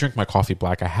where I drink my coffee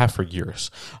black. I have for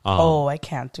years. I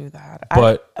can't do that.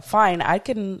 But fine, I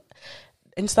can,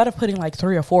 instead of putting like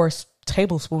 3 or 4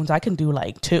 tablespoons, I can do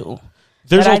like 2.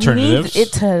 There's alternatives. I need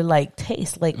it to like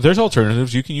taste like. There's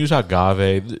alternatives. You can use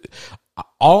agave.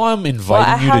 All I'm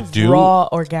inviting you to do, raw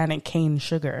organic cane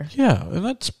sugar. Yeah, and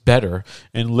that's better.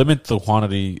 And limit the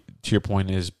quantity. To your point,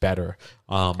 is better.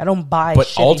 I don't buy.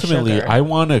 But ultimately, sugar. I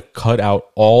want to cut out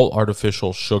all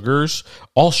artificial sugars,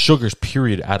 all sugars.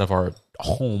 Period, out of our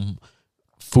home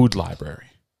food library.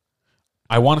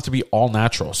 I want it to be all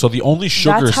natural. So the only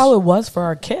sugars. That's how it was for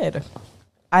our kid.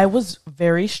 I was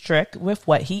very strict with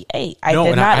what he ate. I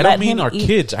don't mean our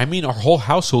kids. I mean our whole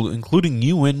household, including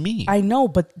you and me. I know,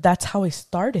 but that's how it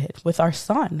started with our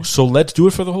son. So let's do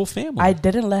it for the whole family. I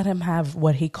didn't let him have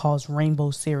what he calls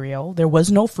rainbow cereal. There was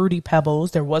no Fruity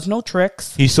Pebbles. There was no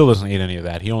Trix. He still doesn't eat any of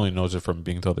that. He only knows it from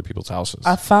being to other people's houses.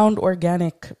 I found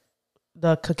organic,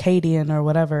 the Cacadian or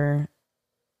whatever,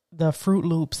 the Fruit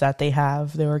Loops that they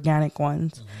have, the organic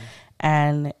ones. Mm-hmm.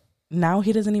 And now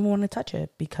he doesn't even want to touch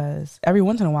it because every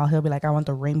once in a while he'll be like, I want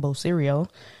the rainbow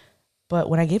cereal. But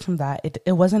when I gave him that,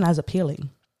 it wasn't as appealing.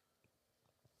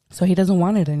 So he doesn't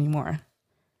want it anymore.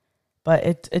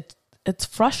 But it's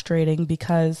frustrating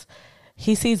because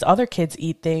he sees other kids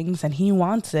eat things and he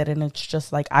wants it. And it's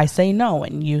just like, I say no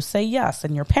and you say yes.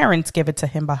 And your parents give it to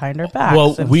him behind our backs.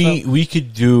 Well, we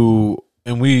could do...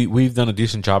 And we've done a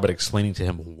decent job at explaining to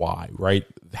him why, right?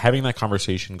 Having that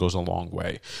conversation goes a long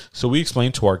way. So we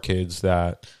explain to our kids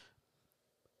that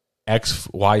X,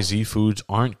 Y, Z foods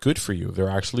aren't good for you. They're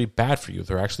actually bad for you.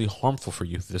 They're actually harmful for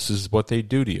you. This is what they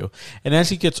do to you. And as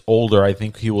he gets older, I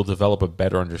think he will develop a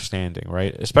better understanding,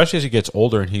 right? Especially as he gets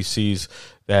older and he sees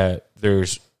that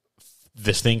there's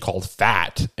this thing called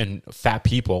fat and fat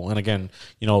people. And again,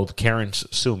 the Karens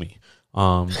sue me.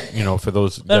 For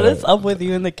those what is up with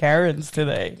you and the Karens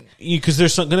today? Because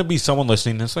there's going to be someone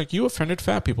listening that's like, you offended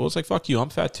fat people. It's like, fuck you, I'm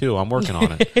fat too, I'm working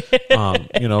on it.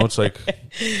 It's like,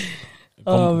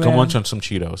 go munch on some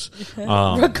Cheetos,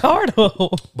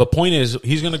 Ricardo. But point is,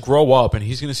 he's going to grow up and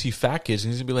he's going to see fat kids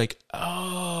and he's going to be like,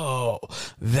 oh,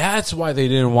 that's why they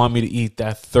didn't want me to eat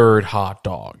that third hot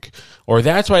dog, or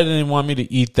that's why they didn't want me to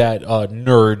eat that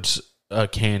Nerds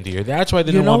candy, or that's why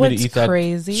they didn't want me to eat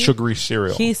that sugary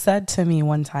cereal. He said to me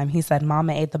one time, he said,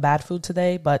 Mama ate the bad food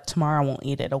today, but tomorrow I won't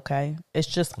eat it, okay? It's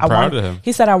just, proud of him.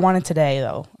 He said, I want it today,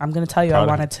 though. I'm going to tell you I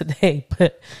want it today.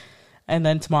 And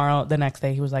then tomorrow, the next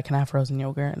day, he was like, can I have frozen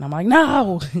yogurt? And I'm like,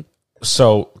 no.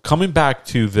 So coming back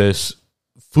to this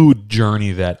food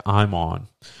journey that I'm on,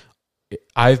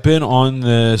 I've been on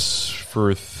this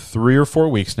for 3 or 4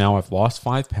 weeks now. I've lost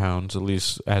 5 pounds, at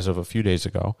least as of a few days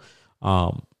ago.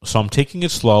 So I'm taking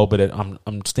it slow, but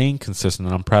I'm staying consistent,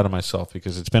 and I'm proud of myself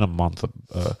because it's been a month,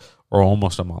 or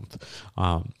almost a month.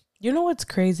 You know what's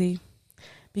crazy?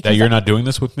 Because that you're not doing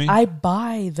this with me? I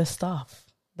buy the stuff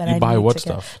that I need. You buy what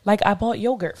stuff? Like, I bought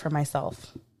yogurt for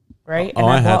myself, right? And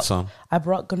I had some. I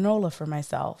brought granola for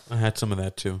myself. I had some of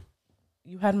that too.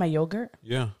 You had my yogurt?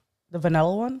 Yeah. The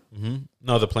vanilla one? Mm-hmm.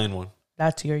 No, the plain one.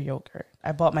 That's your yogurt.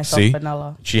 I bought myself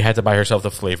vanilla. She had to buy herself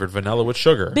the flavored vanilla with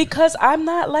sugar. Because I'm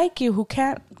not like you who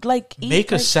can't eat.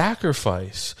 Make a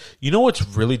sacrifice. You know what's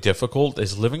really difficult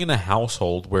is living in a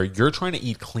household where you're trying to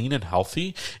eat clean and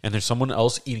healthy and there's someone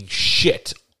else eating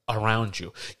shit around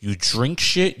you. You drink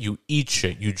shit, you eat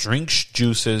shit. You drink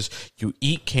juices, you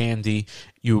eat candy,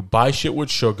 you buy shit with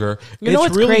sugar. You know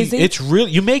what's crazy? It's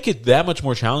really, you make it that much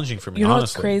more challenging for me, You know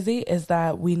honestly. what's crazy is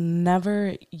that we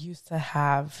never used to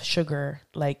have sugar,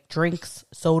 like drinks,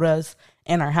 sodas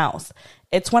in our house.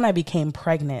 It's when I became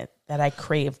pregnant that I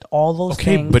craved all those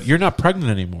things. Okay, but you're not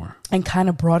pregnant anymore. And kind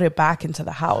of brought it back into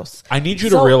the house. I need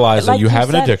you to realize that you have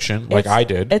an addiction, like I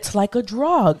did. It's like a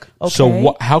drug. Okay?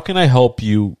 So how can I help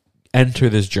you enter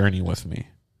this journey with me?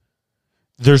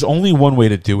 There's only one way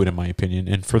to do it, in my opinion.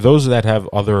 And for those that have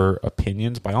other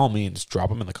opinions, by all means, drop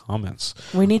them in the comments.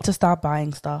 We need to stop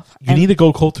buying stuff. You need to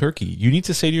go cold turkey. You need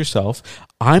to say to yourself,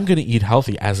 I'm going to eat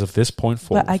healthy as of this point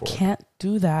forward. But I can't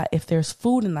do that if there's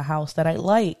food in the house that I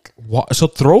like. So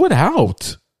throw it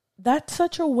out. That's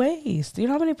such a waste. Do you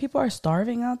know how many people are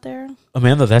starving out there?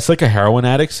 Amanda, that's like a heroin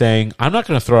addict saying, I'm not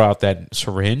going to throw out that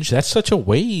syringe. That's such a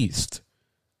waste.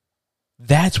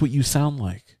 That's what you sound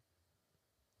like.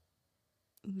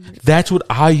 That's what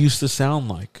I used to sound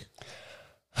like.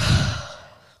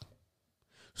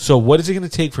 So what is it going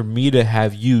to take for me to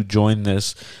have you join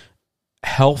this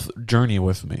health journey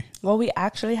with me? Well, we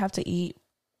actually have to eat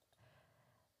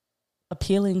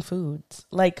appealing foods.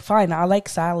 Like, fine, I like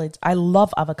salads. I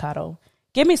love avocado.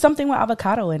 Give me something with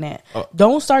avocado in it.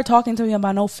 Don't start talking to me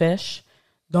about no fish.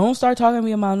 Don't start talking to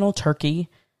me about no turkey.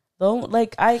 Don't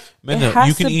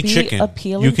you can eat chicken.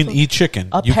 You can eat chicken.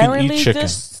 Apparently,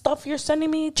 this stuff you're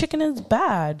sending me, chicken is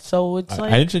bad. So it's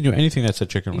like I didn't send you anything that said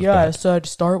chicken was bad. I said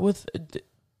start with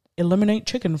eliminate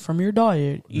chicken from your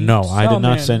diet. No, I did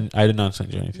not send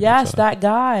you anything. Yes, that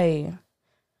guy.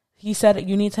 He said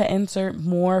you need to insert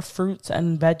more fruits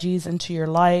and veggies into your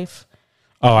life.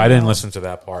 Oh, I didn't listen to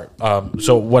that part.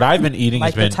 So what I've been eating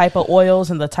has been the type of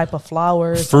oils and the type of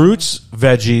flours, fruits,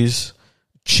 veggies,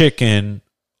 chicken.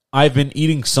 I've been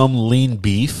eating some lean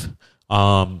beef,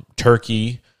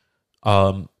 turkey,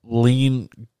 lean,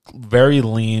 very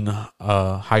lean,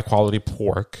 high quality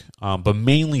pork, but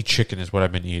mainly chicken is what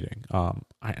I've been eating. And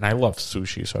I love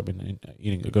sushi, so I've been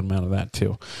eating a good amount of that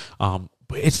too.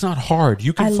 But it's not hard.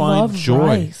 You can find joy.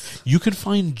 Rice. You can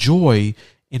find joy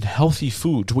in healthy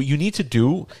foods. What you need to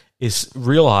do is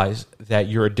realize that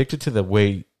you're addicted to the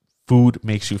way food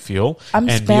makes you feel. I'm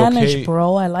Spanish,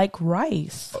 bro. I like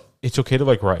rice. It's okay to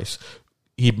like rice.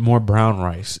 Eat more brown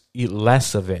rice. Eat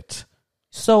less of it.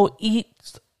 So eat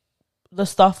the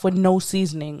stuff with no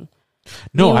seasoning.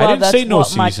 No, meanwhile, I didn't say no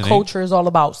seasoning. My culture is all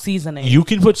about seasoning. You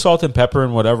can put salt and pepper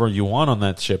and whatever you want on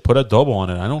that shit. Put adobo on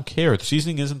it. I don't care. The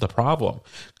seasoning isn't the problem.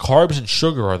 Carbs and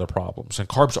sugar are the problems. And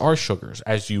carbs are sugars,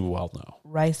 as you well know.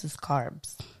 Rice is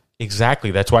carbs. Exactly.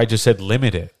 That's why I just said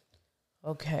limit it.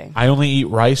 Okay. I only eat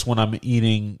rice when I'm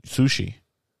eating sushi.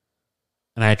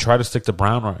 And I try to stick to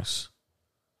brown rice.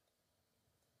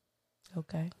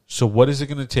 Okay. So what is it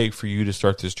going to take for you to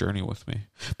start this journey with me?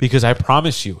 Because I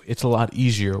promise you, it's a lot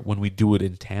easier when we do it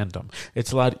in tandem.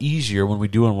 It's a lot easier when we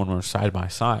do it when we're side by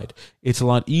side. It's a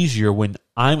lot easier when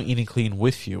I'm eating clean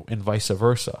with you and vice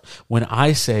versa. When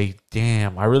I say,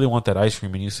 damn, I really want that ice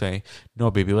cream, and you say, no,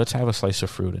 baby, let's have a slice of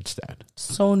fruit instead.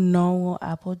 So no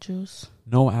apple juice?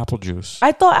 No apple juice.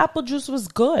 I thought apple juice was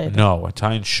good. No,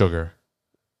 Italian sugar.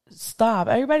 Stop.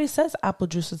 Everybody says apple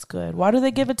juice is good. Why do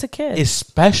they give it to kids?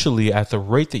 Especially at the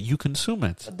rate that you consume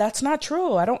it. That's not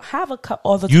true. I don't have a cup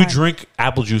all the time. You drink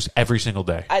apple juice every single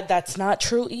day. That's not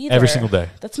true either. Every single day.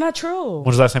 That's not true. When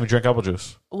was the last time you drank apple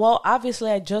juice? Well,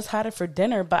 obviously, I just had it for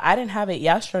dinner, but I didn't have it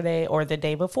yesterday or the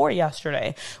day before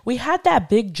yesterday. We had that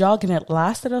big jug, and it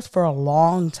lasted us for a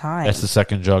long time. That's the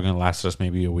second jug, and it lasted us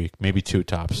maybe a week, maybe 2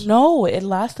 tops. No, it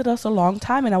lasted us a long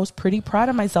time, and I was pretty proud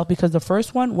of myself because the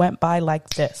first one went by like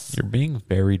this. You're being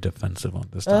very defensive on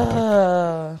this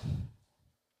topic.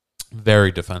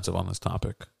 Very defensive on this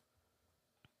topic.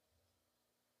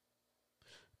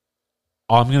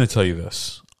 I'm going to tell you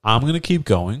this. I'm going to keep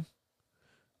going.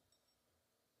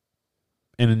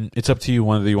 And it's up to you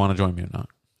whether you want to join me or not.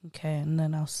 Okay, and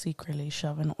then I'll secretly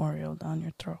shove an Oreo down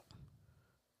your throat.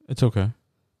 It's okay.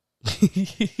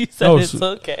 You said it's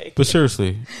okay. But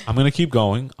seriously, I'm going to keep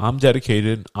going. I'm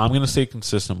dedicated. I'm going to stay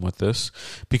consistent with this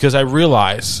because I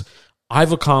realize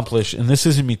I've accomplished, and this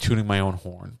isn't me tooting my own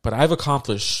horn, but I've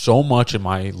accomplished so much in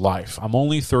my life. I'm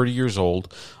only 30 years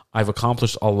old. I've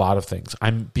accomplished a lot of things.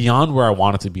 I'm beyond where I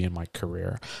wanted to be in my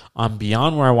career. I'm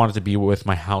beyond where I wanted to be with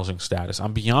my housing status.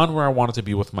 I'm beyond where I wanted to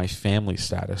be with my family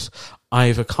status.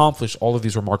 I've accomplished all of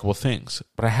these remarkable things,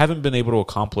 but I haven't been able to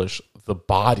accomplish the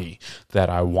body that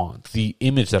I want, the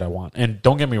image that I want. And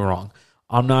don't get me wrong,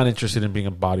 I'm not interested in being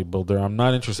a bodybuilder. I'm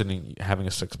not interested in having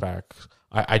a six-pack.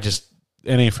 It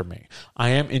ain't for me. I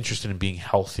am interested in being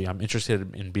healthy. I'm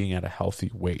interested in being at a healthy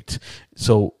weight.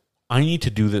 So I need to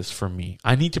do this for me.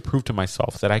 I need to prove to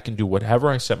myself that I can do whatever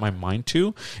I set my mind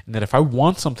to, and that if I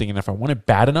want something and if I want it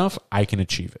bad enough, I can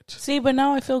achieve it. See, but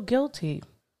now I feel guilty.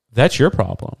 That's your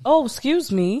problem. Oh,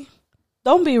 excuse me.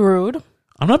 Don't be rude.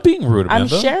 I'm not being rude,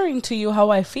 Amanda. I'm sharing to you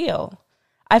how I feel.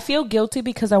 I feel guilty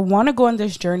because I want to go on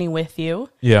this journey with you.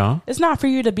 Yeah. It's not for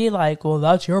you to be like, well,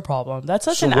 that's your problem. That's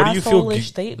such an asshole-ish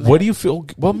statement. What do you feel?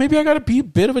 Well, maybe I got to be a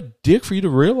bit of a dick for you to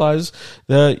realize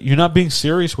that you're not being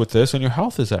serious with this and your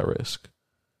health is at risk.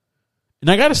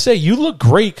 And I got to say, you look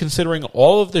great considering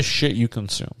all of the shit you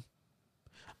consume.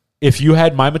 If you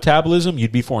had my metabolism,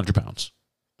 you'd be 400 pounds.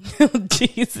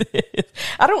 Jesus.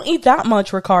 I don't eat that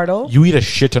much, Ricardo. You eat a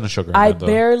shit ton of sugar. I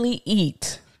barely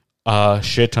eat. A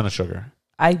shit ton of sugar.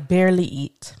 I barely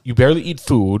eat. You barely eat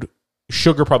food.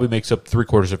 Sugar probably makes up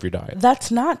 3/4 of your diet. That's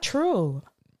not true.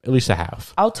 At least a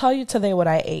half. I'll tell you today what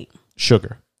I ate.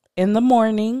 Sugar. In the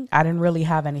morning, I didn't really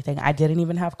have anything. I didn't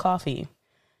even have coffee.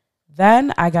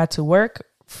 Then I got to work.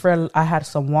 I had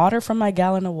some water from my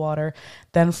gallon of water.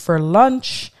 Then for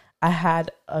lunch, I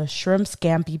had a shrimp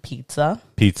scampi pizza.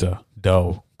 Pizza,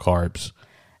 dough, carbs.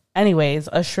 Anyways,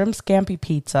 a shrimp scampi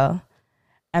pizza.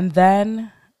 And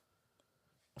then,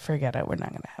 forget it. We're not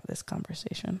going to have this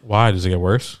conversation. Why? Does it get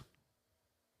worse?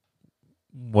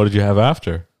 What did you have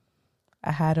after?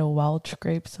 I had a Welch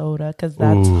grape soda because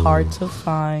that's hard to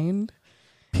find.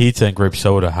 Pizza and grape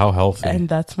soda. How healthy. And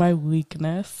that's my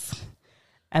weakness.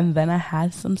 And then I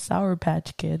had some Sour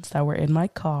Patch Kids that were in my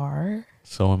car.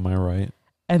 So am I right?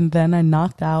 And then I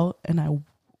knocked out and I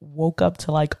woke up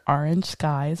to like orange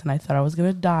skies and I thought I was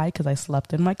going to die because I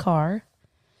slept in my car.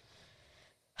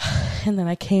 And then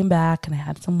I came back and I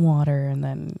had some water and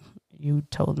then you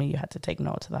told me you had to take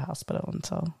Noah to the hospital. And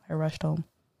so I rushed home.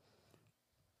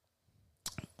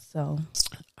 So.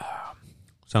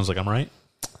 Sounds like I'm right.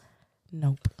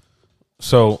 Nope.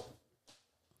 So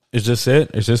is this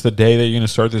it? Is this the day that you're going to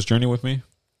start this journey with me?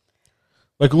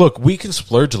 Like, look, we can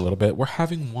splurge a little bit. We're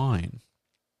having wine.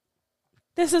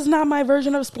 This is not my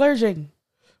version of splurging.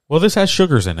 Well, this has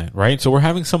sugars in it, right? So we're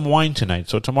having some wine tonight.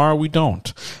 So tomorrow we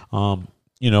don't. I'm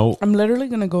literally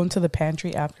going to go into the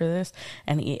pantry after this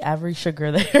and eat every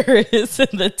sugar there is.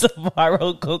 And then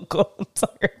tomorrow go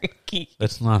turkey.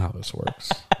 That's not how this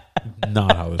works.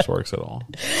 Not how this works at all.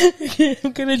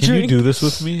 I'm going to drink. Can you do this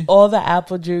with me? All the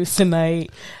apple juice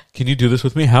tonight. Can you do this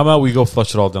with me? How about we go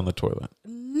flush it all down the toilet?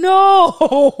 No.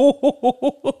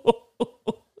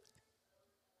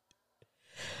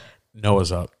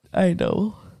 Noah's up. I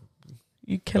know.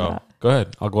 You cannot. Go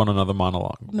ahead. I'll go on another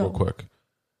monologue real quick.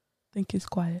 I think he's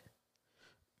quiet.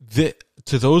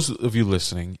 To those of you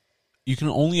listening, you can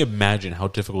only imagine how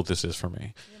difficult this is for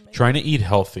me. Trying to eat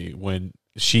healthy when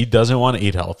she doesn't want to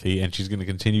eat healthy and she's going to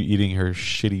continue eating her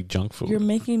shitty junk food. You're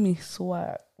making me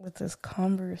sweat with this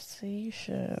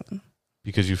conversation.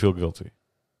 Because you feel guilty.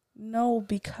 No,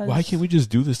 because... Why can't we just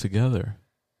do this together?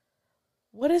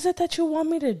 What is it that you want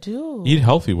me to do? Eat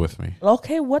healthy with me.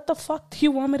 Okay, what the fuck do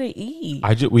you want me to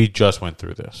eat? We just went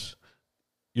through this.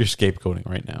 You're scapegoating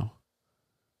right now.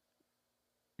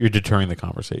 You're deterring the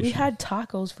conversation. We had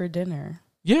tacos for dinner.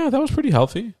 Yeah, that was pretty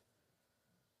healthy.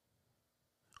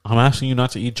 I'm asking you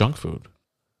not to eat junk food.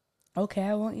 Okay,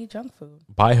 I won't eat junk food.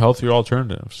 Buy healthier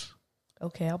alternatives.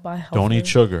 Okay, I'll buy healthier. Don't eat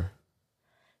sugar.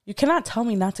 You cannot tell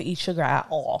me not to eat sugar at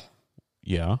all.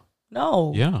 Yeah.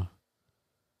 No. Yeah.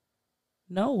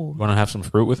 No. Want to have some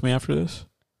fruit with me after this?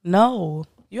 No.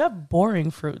 You have boring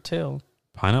fruit too.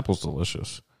 Pineapple's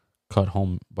delicious. Cut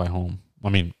home by home. I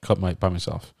mean, by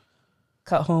myself.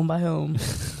 Cut home by home.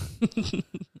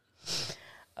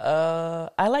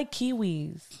 I like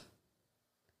kiwis.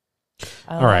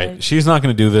 All right. She's not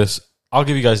going to do this. I'll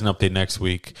give you guys an update next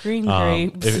week. Green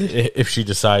grapes. If she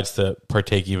decides to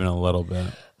partake even a little bit.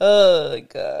 Oh,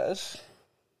 gosh.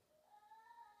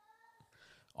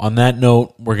 On that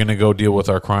note, we're going to go deal with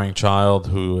our crying child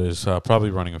who is probably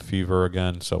running a fever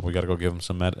again. So we got to go give him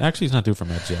some med. Actually, he's not due for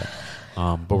meds yet.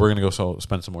 But we're going to go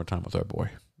spend some more time with our boy.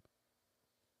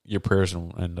 Your prayers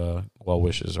and well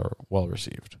wishes are well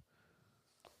received.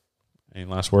 Any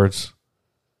last words?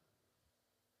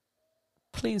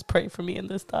 Please pray for me in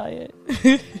this diet.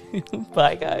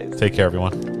 Bye, guys. Take care,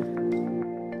 everyone.